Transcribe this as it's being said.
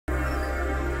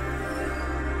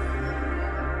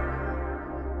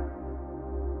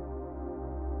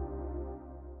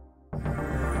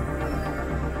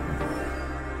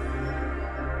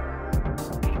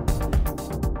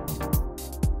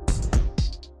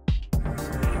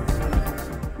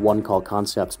One Call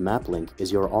Concept's MapLINK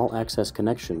is your all-access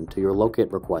connection to your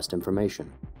locate request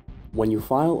information. When you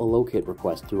file a locate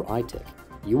request through ITIC,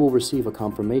 you will receive a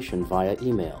confirmation via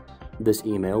email. This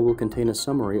email will contain a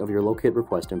summary of your locate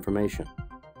request information.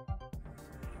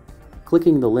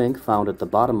 Clicking the link found at the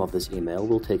bottom of this email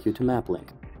will take you to MapLINK.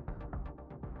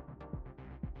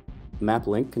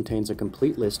 MapLINK contains a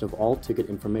complete list of all ticket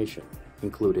information,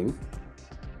 including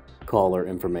caller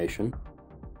information,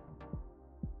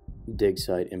 dig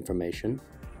site information,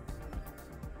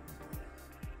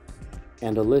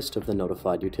 and a list of the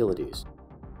notified utilities.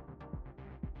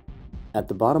 At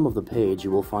the bottom of the page,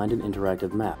 you will find an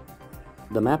interactive map.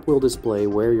 The map will display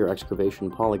where your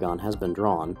excavation polygon has been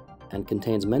drawn and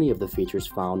contains many of the features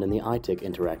found in the ITIC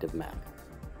interactive map.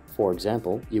 For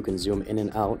example, you can zoom in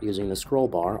and out using the scroll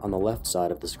bar on the left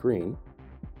side of the screen.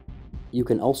 You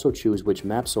can also choose which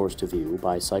map source to view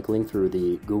by cycling through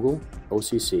the Google,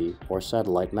 OCC, or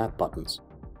Satellite map buttons.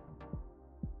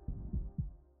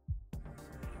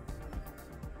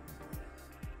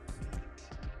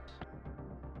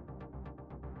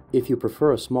 If you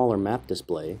prefer a smaller map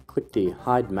display, click the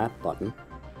Hide Map button,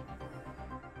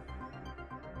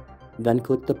 then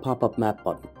click the Pop-up Map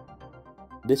button.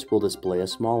 This will display a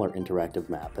smaller interactive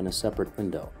map in a separate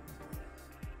window.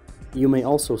 You may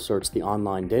also search the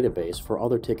online database for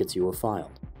other tickets you have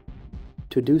filed.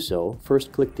 To do so,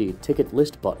 first click the Ticket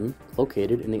List button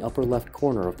located in the upper left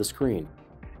corner of the screen.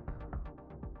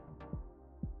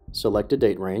 Select a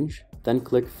date range, then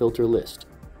click Filter List.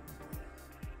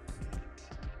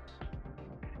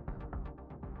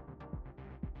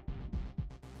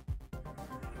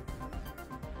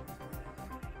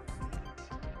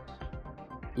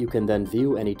 You can then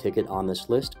view any ticket on this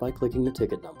list by clicking the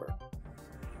ticket number.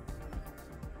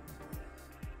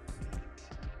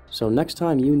 So next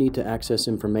time you need to access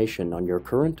information on your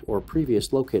current or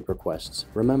previous locate requests,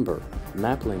 remember,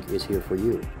 MapLINK is here for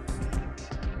you.